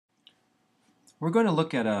We're going to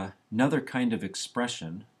look at another kind of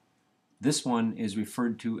expression. This one is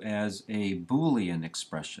referred to as a Boolean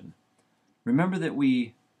expression. Remember that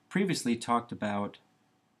we previously talked about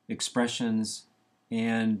expressions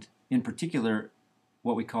and in particular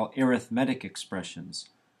what we call arithmetic expressions.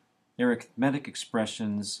 Arithmetic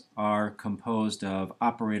expressions are composed of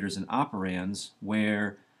operators and operands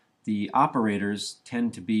where the operators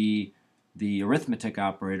tend to be the arithmetic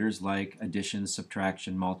operators like addition,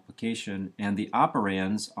 subtraction, multiplication, and the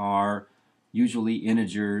operands are usually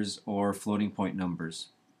integers or floating point numbers.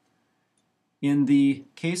 In the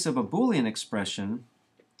case of a Boolean expression,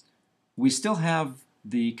 we still have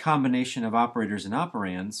the combination of operators and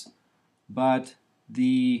operands, but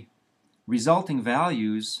the resulting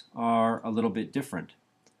values are a little bit different.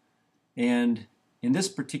 And in this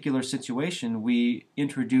particular situation, we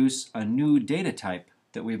introduce a new data type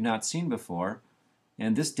that we've not seen before,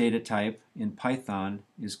 and this data type in Python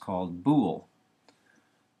is called Bool.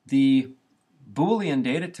 The Boolean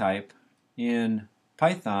data type in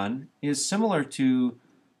Python is similar to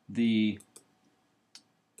the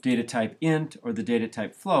data type int or the data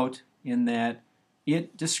type float in that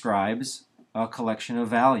it describes a collection of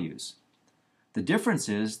values. The difference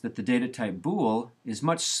is that the data type bool is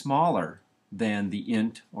much smaller than the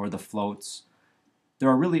int or the floats. There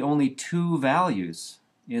are really only two values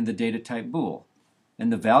in the data type bool,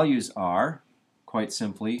 and the values are, quite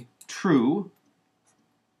simply, true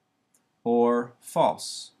or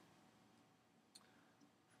false.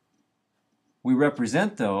 We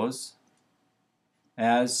represent those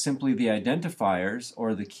as simply the identifiers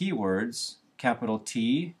or the keywords capital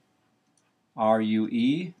T,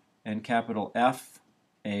 RUE, and capital FALSE.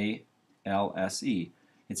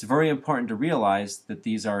 It's very important to realize that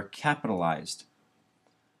these are capitalized.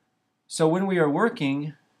 So when we are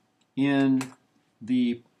working in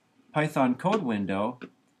the Python code window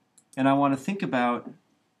and I want to think about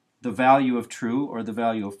the value of true or the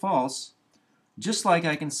value of false, just like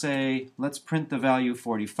I can say let's print the value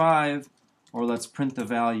 45 or let's print the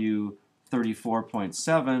value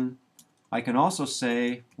 34.7, I can also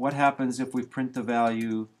say what happens if we print the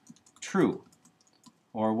value true,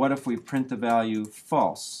 or what if we print the value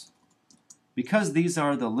false. Because these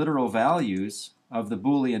are the literal values of the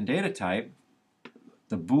Boolean data type,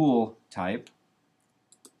 the Bool type,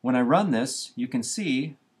 when I run this, you can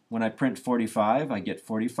see when I print 45, I get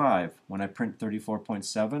 45. When I print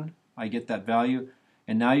 34.7, I get that value.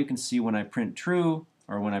 And now you can see when I print true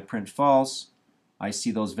or when I print false, I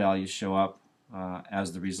see those values show up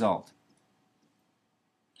as the result.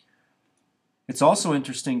 It's also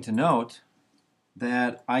interesting to note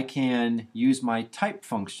that I can use my type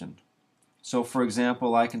function. So for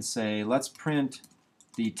example, I can say let's print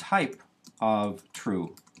the type of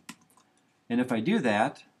true. And if I do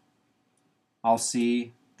that, I'll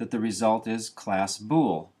see that the result is class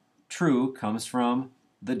bool. True comes from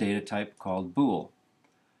the data type called bool.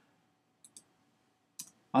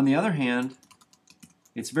 On the other hand,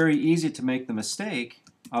 it's very easy to make the mistake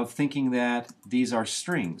of thinking that these are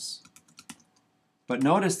strings. But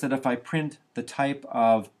notice that if I print the type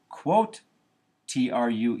of quote,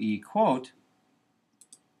 TRUE quote,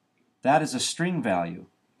 that is a string value.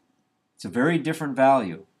 It's a very different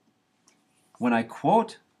value. When I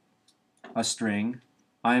quote a string,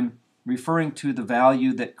 I'm referring to the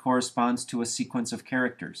value that corresponds to a sequence of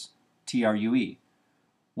characters, TRUE.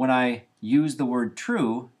 When I use the word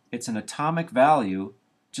true, it's an atomic value,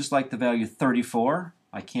 just like the value 34.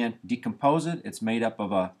 I can't decompose it. It's made up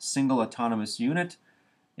of a single autonomous unit,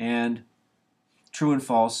 and true and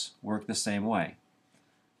false work the same way.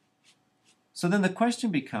 So then the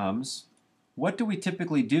question becomes, what do we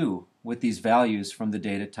typically do with these values from the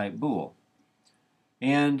data type bool?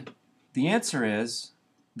 And the answer is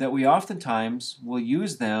that we oftentimes will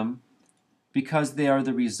use them because they are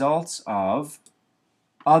the results of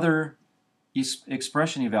other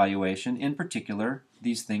expression evaluation, in particular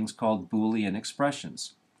these things called Boolean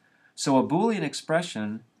expressions. So a Boolean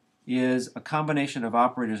expression is a combination of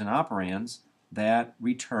operators and operands that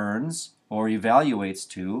returns or evaluates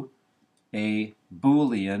to a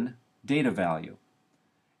Boolean data value.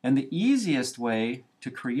 And the easiest way to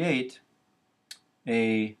create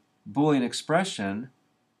a Boolean expression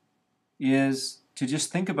is to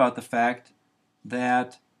just think about the fact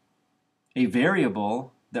that a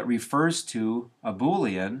variable that refers to a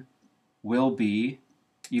Boolean will be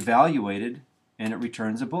evaluated and it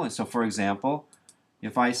returns a Boolean. So for example,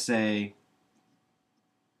 if I say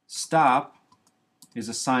stop is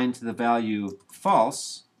assigned to the value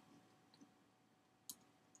false,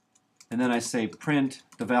 and then I say print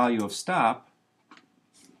the value of stop,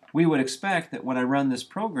 we would expect that when I run this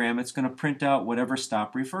program, it's going to print out whatever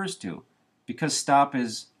stop refers to, because stop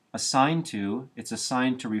is assigned to, it's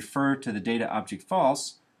assigned to refer to the data object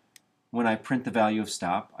false, when I print the value of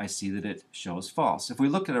stop, I see that it shows false. If we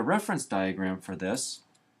look at a reference diagram for this,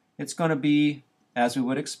 it's going to be as we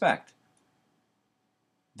would expect.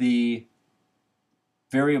 The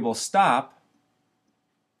variable stop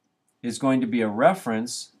is going to be a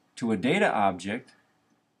reference to a data object,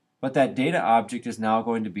 but that data object is now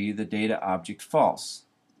going to be the data object false.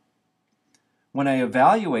 When I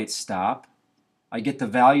evaluate stop, I get the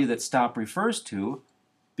value that stop refers to.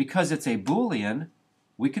 Because it's a Boolean,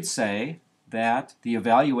 we could say that the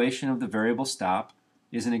evaluation of the variable stop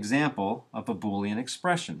is an example of a Boolean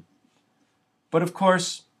expression. But of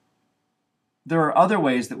course, there are other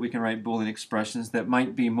ways that we can write Boolean expressions that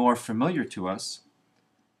might be more familiar to us.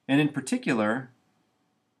 And in particular,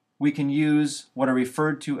 we can use what are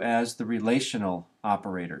referred to as the relational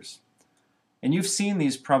operators. And you've seen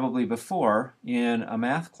these probably before in a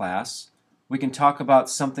math class. We can talk about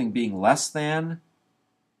something being less than,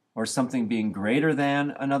 or something being greater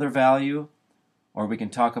than another value, or we can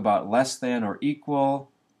talk about less than or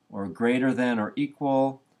equal, or greater than or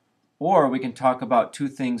equal, or we can talk about two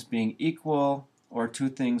things being equal or two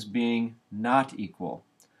things being not equal.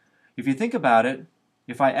 If you think about it,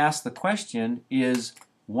 if I ask the question, is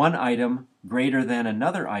one item greater than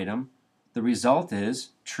another item, the result is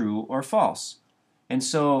true or false. And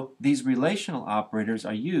so these relational operators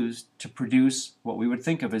are used to produce what we would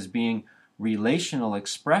think of as being relational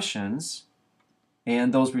expressions,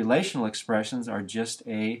 and those relational expressions are just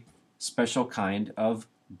a special kind of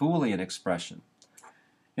Boolean expression.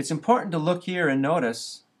 It's important to look here and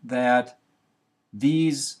notice that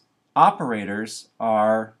these operators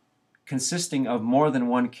are consisting of more than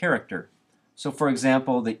one character. So for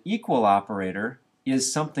example, the equal operator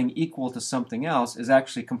is something equal to something else is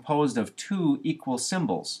actually composed of two equal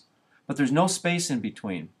symbols, but there's no space in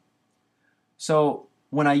between. So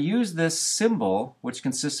when I use this symbol, which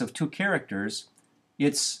consists of two characters,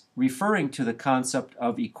 it's referring to the concept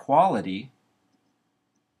of equality.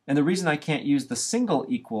 And the reason I can't use the single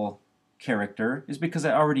equal character is because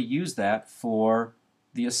I already used that for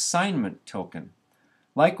the assignment token.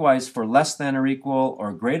 Likewise, for less than or equal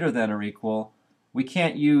or greater than or equal, we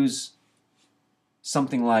can't use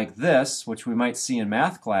something like this, which we might see in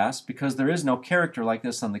math class, because there is no character like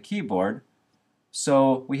this on the keyboard.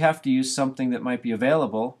 So we have to use something that might be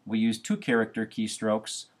available. We use two character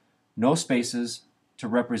keystrokes, no spaces, to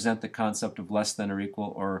represent the concept of less than or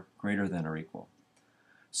equal or greater than or equal.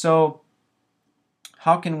 So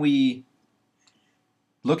how can we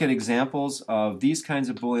look at examples of these kinds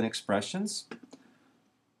of Boolean expressions?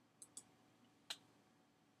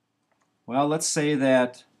 Well, let's say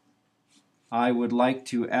that I would like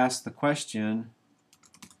to ask the question,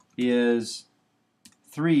 is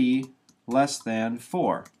 3 less than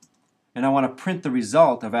 4? And I want to print the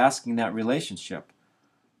result of asking that relationship.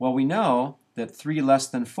 Well, we know that 3 less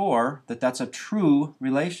than 4, that's a true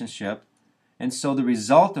relationship, and so the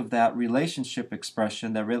result of that relationship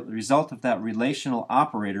expression, the result of that relational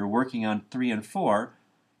operator working on 3 and 4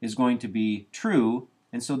 is going to be true,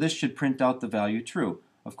 and so this should print out the value true.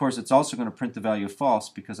 Of course, it's also going to print the value false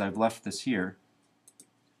because I've left this here.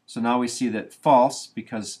 So now we see that false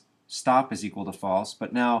because stop is equal to false,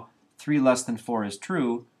 but now 3 less than 4 is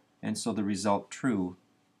true, and so the result true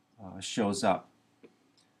shows up.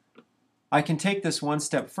 I can take this one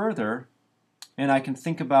step further, and I can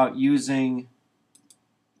think about using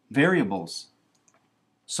variables.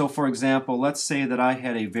 So for example, let's say that I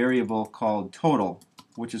had a variable called total,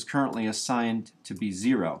 which is currently assigned to be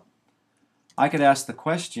 0. I could ask the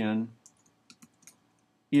question,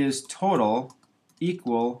 is total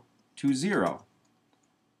equal to 0?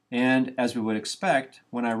 And as we would expect,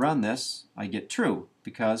 when I run this, I get true,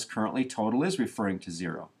 because currently total is referring to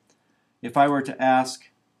 0. If I were to ask,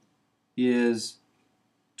 is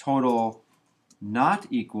total not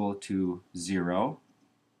equal to 0,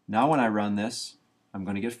 now when I run this, I'm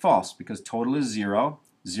going to get false, because total is 0.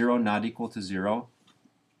 0 not equal to 0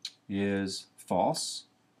 is false,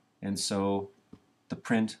 and so the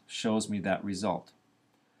print shows me that result.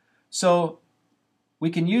 So we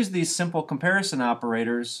can use these simple comparison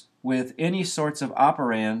operators with any sorts of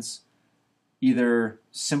operands, either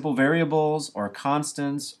simple variables or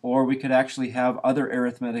constants, or we could actually have other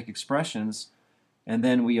arithmetic expressions, and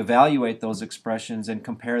then we evaluate those expressions and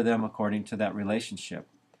compare them according to that relationship.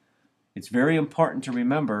 It's very important to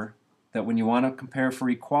remember that when you want to compare for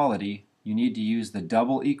equality, you need to use the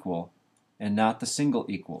double equal and not the single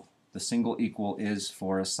equal. The single equal is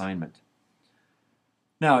for assignment.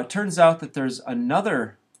 Now, it turns out that there's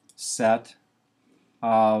another set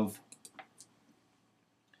of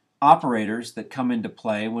operators that come into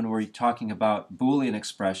play when we're talking about Boolean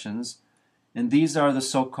expressions, and these are the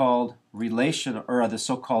so-called the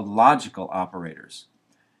so-called logical operators.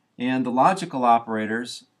 And the logical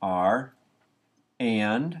operators are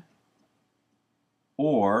and,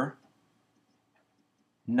 or,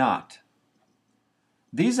 not.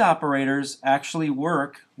 These operators actually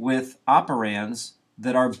work with operands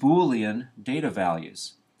that are Boolean data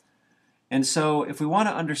values. And so if we want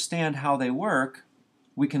to understand how they work,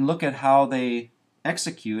 we can look at how they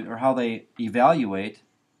execute or how they evaluate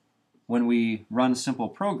when we run simple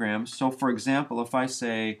programs. So for example, if I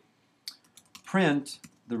say print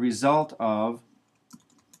the result of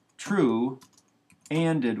true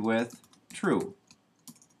ANDed with true.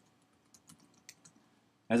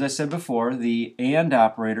 As I said before, the AND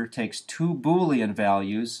operator takes two Boolean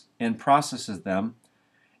values and processes them.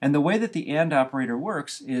 And the way that the AND operator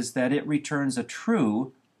works is that it returns a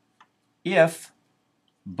true if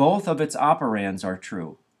both of its operands are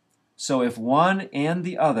true. So if one and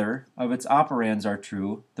the other of its operands are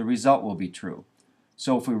true, the result will be true.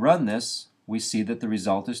 So if we run this, we see that the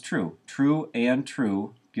result is true. True and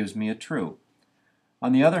true gives me a true.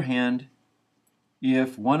 On the other hand,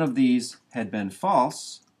 if one of these had been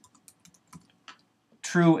false,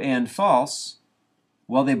 true and false,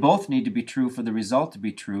 well, they both need to be true for the result to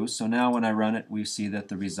be true. So now when I run it, we see that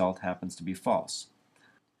the result happens to be false.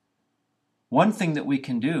 One thing that we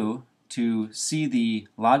can do to see the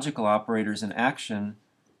logical operators in action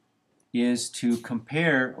is to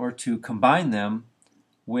compare or to combine them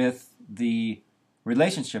with the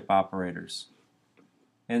relationship operators.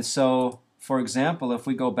 And so, for example, if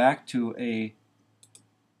we go back to a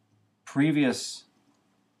previous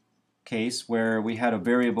case where we had a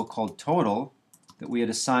variable called total that we had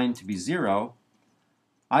assigned to be 0,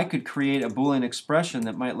 I could create a Boolean expression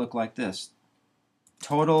that might look like this.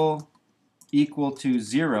 Total equal to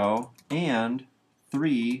 0 and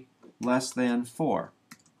 3 less than 4.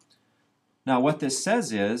 Now what this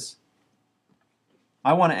says is,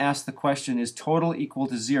 I want to ask the question, is total equal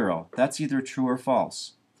to 0? That's either true or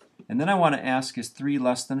false. And then I want to ask, is 3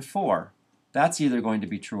 less than 4? That's either going to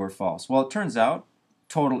be true or false. Well, it turns out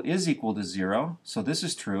total is equal to 0, so this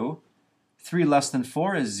is true. 3 less than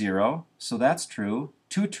 4 is 0, so that's true.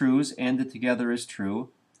 Two trues ANDed together is true,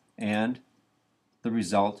 and the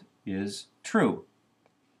result is true.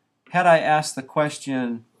 Had I asked the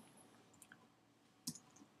question,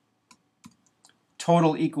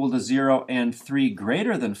 total equal to 0 and 3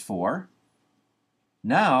 greater than 4,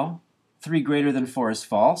 now 3 greater than 4 is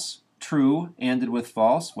false. True ANDed with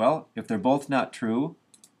false. Well, if they're both not true,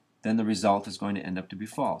 then the result is going to end up to be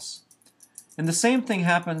false. And the same thing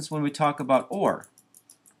happens when we talk about OR.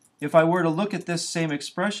 If I were to look at this same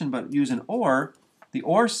expression but use an OR, the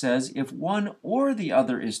OR says if one or the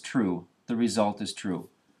other is true, the result is true.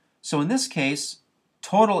 So in this case,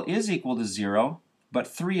 total is equal to 0, but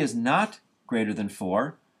 3 is not greater than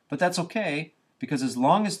 4, but that's okay, because as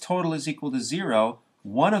long as total is equal to 0,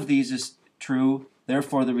 one of these is true,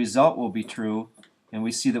 therefore the result will be true, and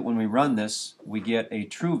we see that when we run this, we get a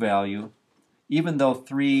true value. Even though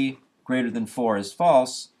 3 greater than 4 is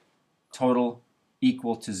false, total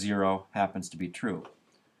equal to 0 happens to be true.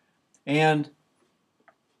 And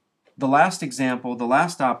the last example, the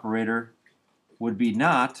last operator would be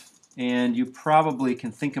not, and you probably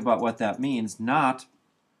can think about what that means. Not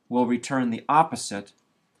will return the opposite.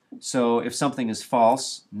 So if something is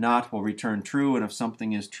false, not will return true, and if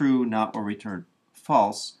something is true, not will return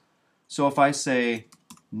false. So if I say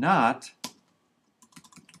not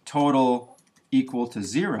total equal to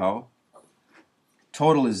 0,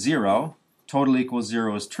 total is 0, total equals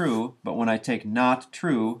 0 is true, but when I take not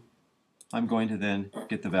true, I'm going to then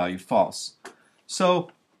get the value false.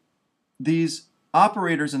 So these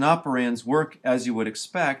operators and operands work as you would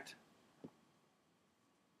expect,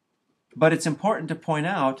 but it's important to point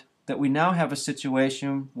out that we now have a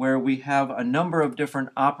situation where we have a number of different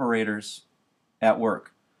operators at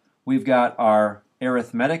work. We've got our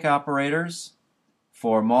arithmetic operators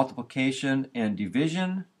for multiplication and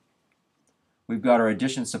division. We've got our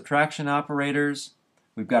addition-subtraction operators.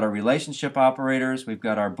 We've got our relationship operators. We've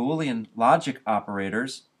got our Boolean logic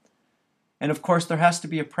operators. And of course, there has to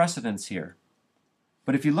be a precedence here.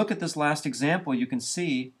 But if you look at this last example, you can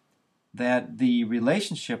see that the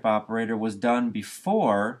relationship operator was done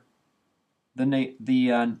before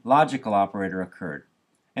the logical operator occurred.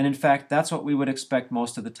 And in fact, that's what we would expect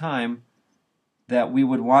most of the time, that we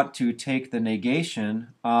would want to take the negation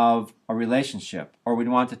of a relationship, or we'd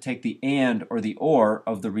want to take the and or the or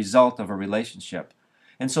of the result of a relationship.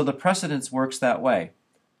 And so the precedence works that way.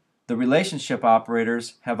 The relationship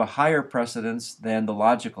operators have a higher precedence than the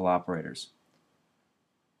logical operators.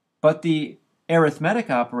 But the arithmetic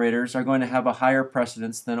operators are going to have a higher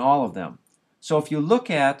precedence than all of them. So if you look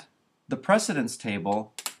at the precedence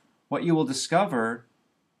table, what you will discover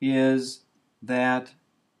is that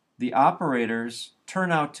the operators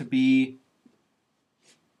turn out to be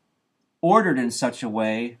ordered in such a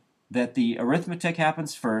way that the arithmetic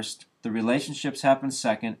happens first, the relationships happen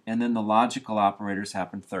second, and then the logical operators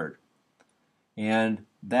happen third. And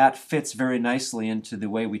that fits very nicely into the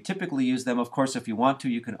way we typically use them. Of course, if you want to,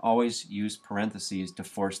 you can always use parentheses to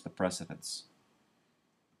force the precedence.